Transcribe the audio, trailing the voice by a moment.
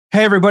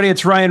Hey, everybody,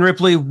 it's Ryan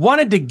Ripley.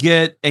 Wanted to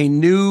get a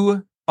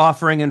new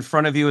offering in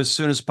front of you as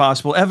soon as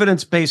possible,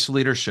 evidence-based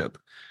leadership.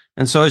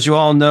 And so, as you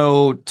all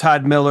know,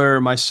 Todd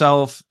Miller,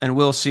 myself, and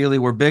Will Seeley,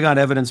 we're big on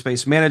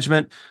evidence-based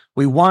management.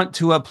 We want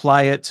to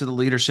apply it to the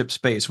leadership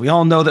space. We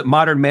all know that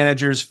modern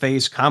managers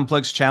face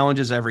complex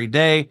challenges every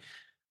day.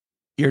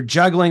 You're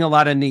juggling a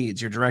lot of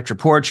needs, your direct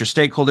reports, your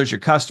stakeholders, your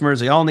customers,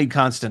 they all need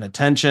constant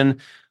attention.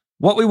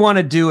 What we want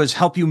to do is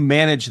help you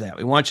manage that.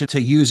 We want you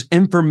to use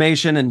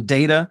information and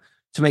data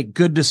to make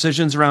good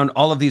decisions around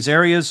all of these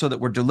areas so that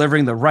we're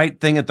delivering the right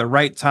thing at the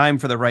right time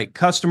for the right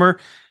customer.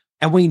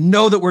 And we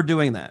know that we're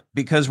doing that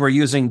because we're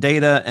using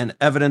data and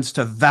evidence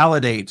to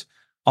validate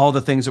all the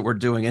things that we're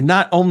doing. And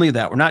not only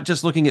that, we're not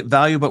just looking at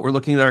value, but we're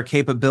looking at our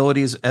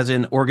capabilities as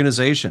an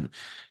organization.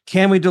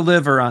 Can we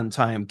deliver on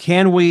time?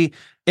 Can we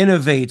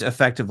innovate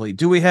effectively?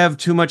 Do we have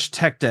too much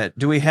tech debt?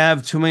 Do we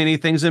have too many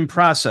things in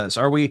process?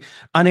 Are we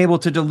unable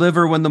to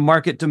deliver when the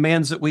market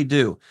demands that we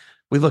do?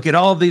 We look at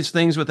all of these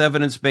things with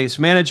evidence-based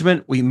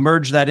management. We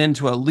merge that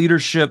into a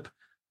leadership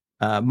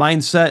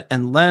mindset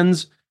and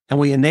lens, and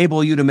we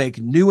enable you to make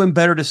new and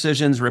better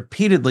decisions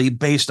repeatedly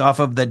based off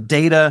of the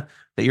data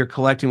that you're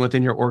collecting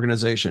within your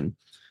organization.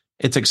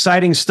 It's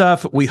exciting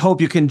stuff. We hope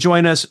you can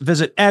join us.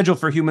 Visit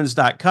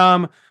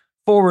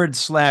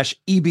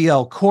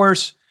agileforhumans.com/EBL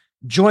course.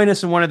 Join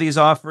us in one of these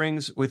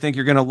offerings. We think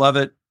you're going to love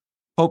it.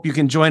 Hope you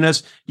can join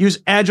us. Use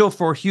Agile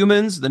for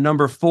Humans, the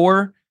number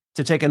 4,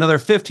 to take another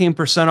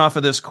 15% off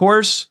of this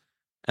course.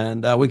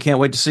 And we can't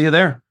wait to see you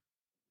there.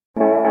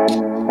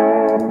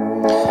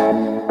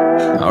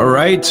 All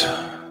right.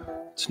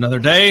 It's another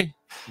day,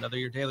 another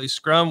Your Daily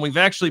Scrum. We've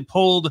actually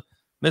pulled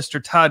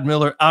Mr. Todd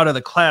Miller out of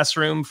the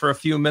classroom for a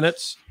few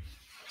minutes.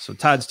 So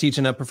Todd's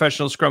teaching a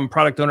professional Scrum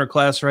product owner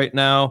class right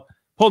now.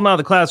 Pulled him out of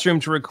the classroom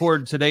to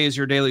record today's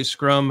Your Daily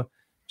Scrum,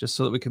 just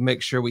so that we can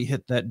make sure we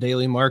hit that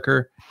daily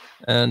marker.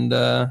 And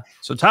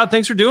so Todd,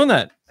 thanks for doing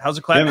that. How's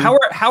the class? Yeah,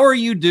 How are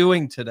you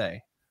doing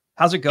today?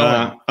 How's it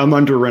going? I'm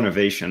under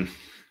renovation.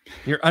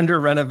 You're under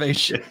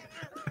renovation.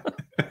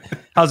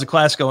 How's the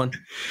class going?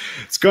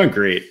 It's going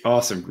great.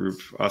 Awesome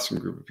group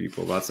of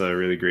people. Lots of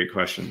really great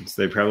questions.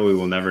 They probably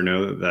will never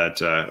know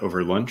that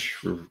over lunch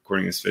we're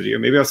recording this video.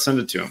 Maybe I'll send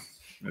it to them.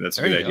 That's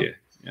a good idea.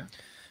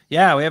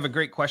 Yeah, we have a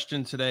great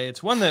question today.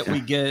 It's one that we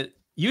get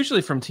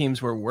usually from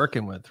teams we're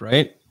working with,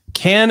 right?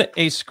 Can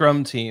a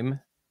Scrum team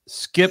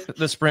skip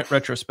the sprint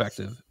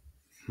retrospective?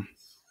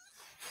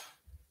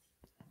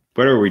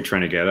 What are we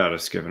trying to get out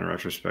of skipping a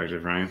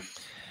retrospective, Ryan?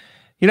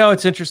 You know,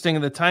 it's interesting.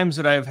 The times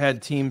that I've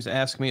had teams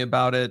ask me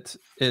about it,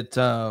 they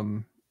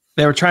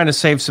were trying to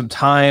save some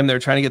time. They were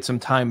trying to get some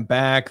time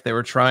back. They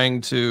were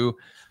trying to,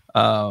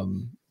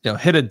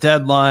 hit a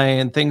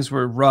deadline. Things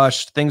were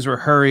rushed. Things were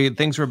hurried.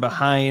 Things were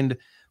behind.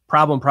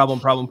 Problem.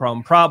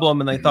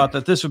 And they thought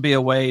that this would be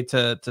a way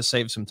to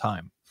save some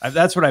time.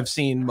 That's what I've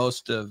seen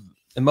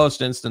in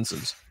most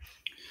instances.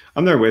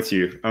 I'm there with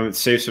you. I would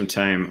save some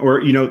time.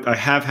 Or, I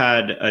have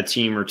had a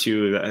team or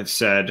two that have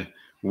said,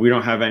 we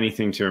don't have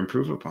anything to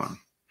improve upon.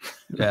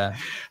 Yeah.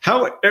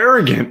 How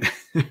arrogant,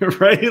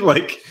 right?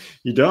 Like,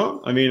 you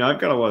don't? I mean, I've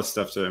got a lot of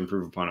stuff to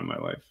improve upon in my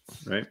life,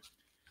 right?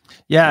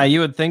 Yeah, you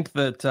would think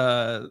that,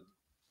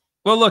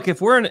 well, look, if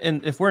we're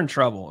in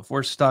trouble, if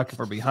we're stuck, if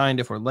we're behind,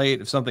 if we're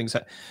late, if something's,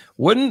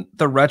 wouldn't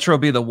the retro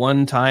be the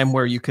one time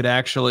where you could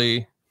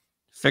actually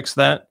fix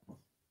that?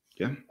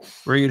 Yeah.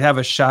 Where you'd have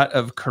a shot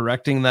of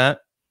correcting that?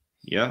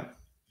 Yeah.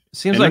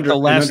 Seems like the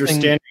last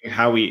understanding thing.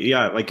 How we,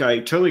 I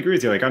totally agree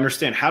with you. Like,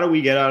 understand, how do we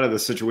get out of the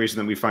situation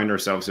that we find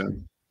ourselves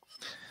in?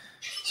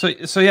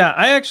 So yeah,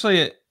 I'm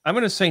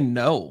going to say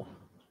no.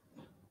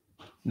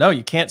 No,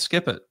 you can't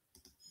skip it.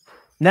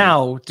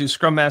 Now, do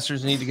Scrum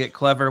Masters need to get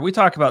clever? We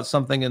talk about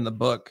something in the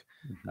book,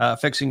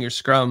 Fixing Your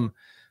Scrum,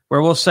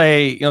 where we'll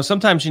say,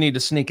 sometimes you need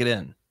to sneak it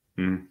in,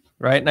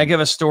 right? And I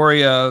give a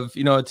story of,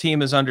 a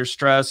team is under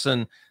stress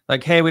and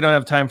like, hey, we don't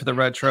have time for the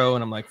retro.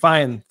 And I'm like,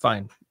 fine.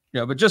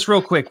 But just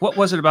real quick, what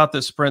was it about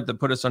this sprint that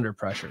put us under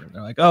pressure? And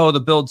they're like, oh, the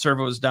build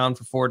server was down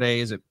for 4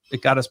 days. It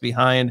got us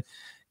behind,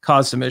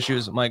 caused some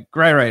issues. I'm like,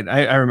 right.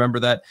 I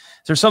remember that.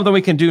 Is there something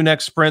we can do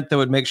next sprint that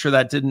would make sure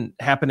that didn't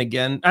happen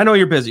again? I know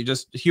you're busy.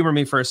 Just humor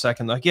me for a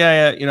second. Like,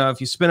 yeah.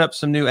 If you spin up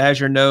some new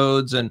Azure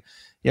nodes and,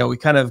 we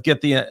kind of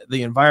get the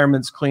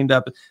environments cleaned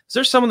up. Is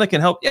there someone that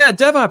can help? Yeah,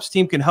 DevOps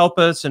team can help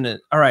us. And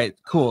all right,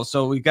 cool.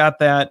 So we got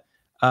that.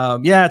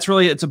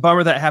 It's a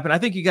bummer that happened. I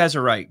think you guys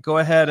are right. Go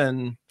ahead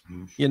and,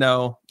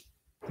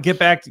 get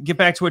back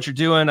to what you're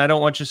doing. I don't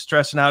want you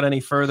stressing out any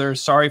further.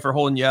 Sorry for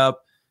holding you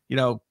up.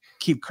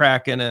 Keep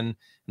cracking and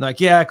like,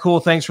 yeah, cool.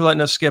 Thanks for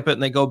letting us skip it.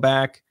 And they go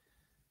back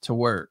to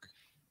work.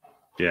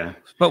 Yeah.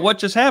 But what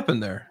just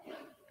happened there?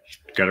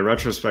 Got a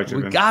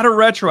retrospective. We got a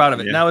retro out of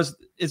it. Yeah. Now,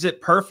 is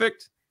it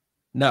perfect?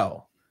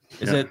 No.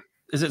 Is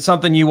it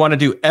something you want to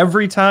do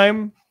every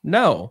time?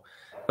 No.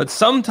 But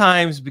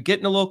sometimes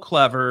getting a little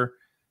clever,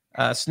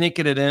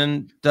 sneaking it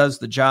in does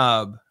the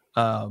job.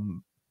 But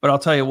I'll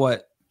tell you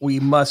what,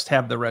 we must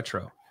have the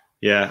retro.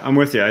 Yeah, I'm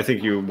with you. I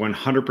think you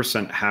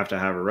 100% have to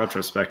have a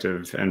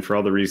retrospective, and for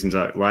all the reasons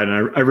I lied.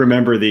 And I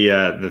remember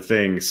the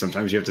thing.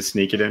 Sometimes you have to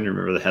sneak it in.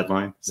 Remember the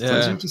headline?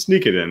 Sometimes you have to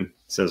sneak it in.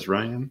 Says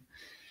Ryan.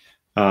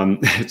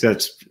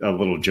 That's a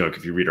little joke.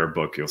 If you read our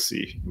book, you'll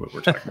see what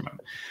we're talking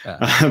about.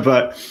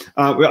 But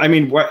I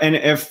mean, and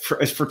if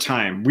for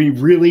time, we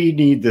really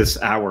need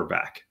this hour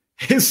back.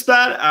 Is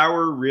that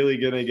hour really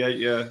gonna get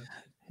you?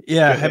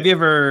 Yeah. Have you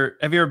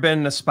ever been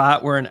in a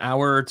spot where an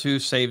hour or two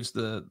saves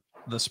the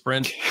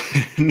sprint?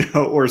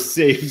 No, or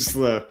saves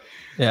the.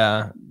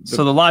 Yeah.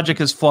 So the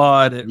logic is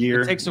flawed.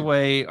 It takes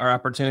away our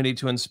opportunity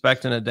to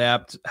inspect and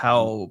adapt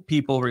how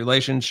people,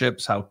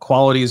 relationships, how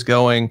quality is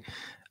going.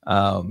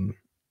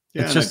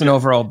 It's just an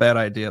overall bad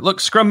idea. Look,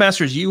 Scrum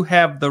Masters, you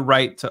have the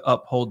right to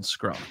uphold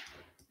Scrum.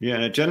 Yeah,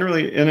 and it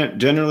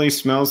generally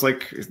smells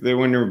like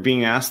when you're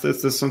being asked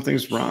this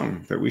something's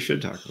wrong that we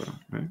should talk about,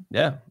 right?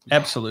 Yeah,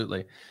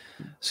 absolutely.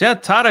 So yeah,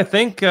 Todd, I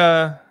think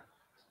the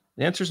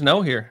answer is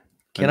no here.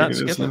 Cannot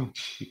skip it. No.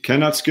 You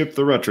cannot skip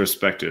the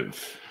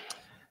retrospective.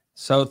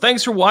 So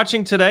thanks for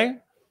watching today.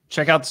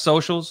 Check out the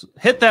socials.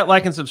 Hit that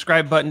like and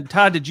subscribe button.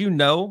 Todd, did you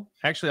know?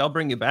 Actually, I'll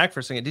bring you back for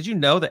a second. Did you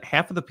know that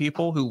half of the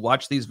people who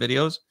watch these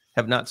videos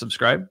have not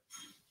subscribed?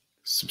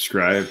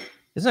 Subscribe.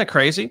 Isn't that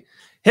crazy?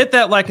 Hit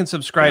that like and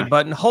subscribe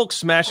button. Hulk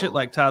smash it,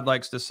 like Todd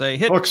likes to say.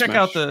 Check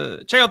out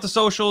the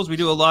socials. We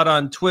do a lot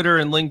on Twitter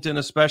and LinkedIn,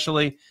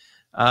 especially.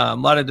 A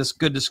lot of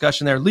good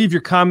discussion there. Leave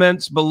your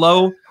comments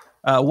below.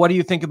 What do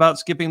you think about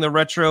skipping the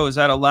retro? Is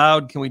that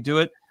allowed? Can we do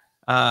it?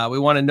 We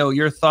want to know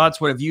your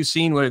thoughts. What have you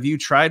seen? What have you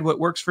tried? What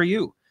works for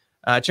you?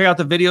 Check out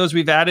the videos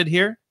we've added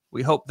here.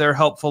 We hope they're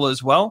helpful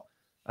as well.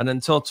 And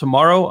until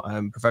tomorrow,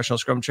 I'm professional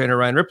Scrum trainer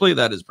Ryan Ripley.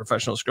 That is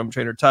professional Scrum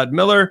trainer Todd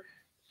Miller.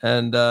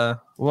 And we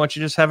want you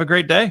to just have a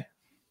great day.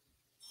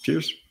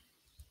 Cheers.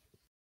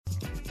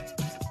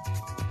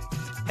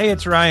 Hey,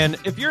 it's Ryan.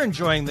 If you're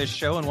enjoying this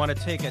show and want to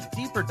take a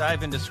deeper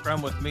dive into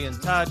Scrum with me and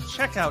Todd,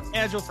 check out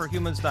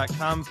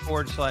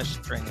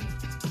agileforhumans.com/training.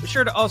 Be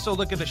sure to also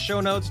look at the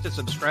show notes to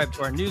subscribe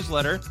to our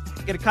newsletter,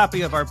 get a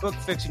copy of our book,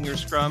 Fixing Your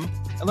Scrum,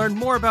 and learn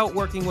more about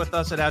working with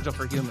us at Agile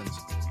for Humans.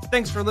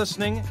 Thanks for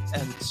listening,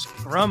 and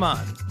Scrum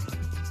on.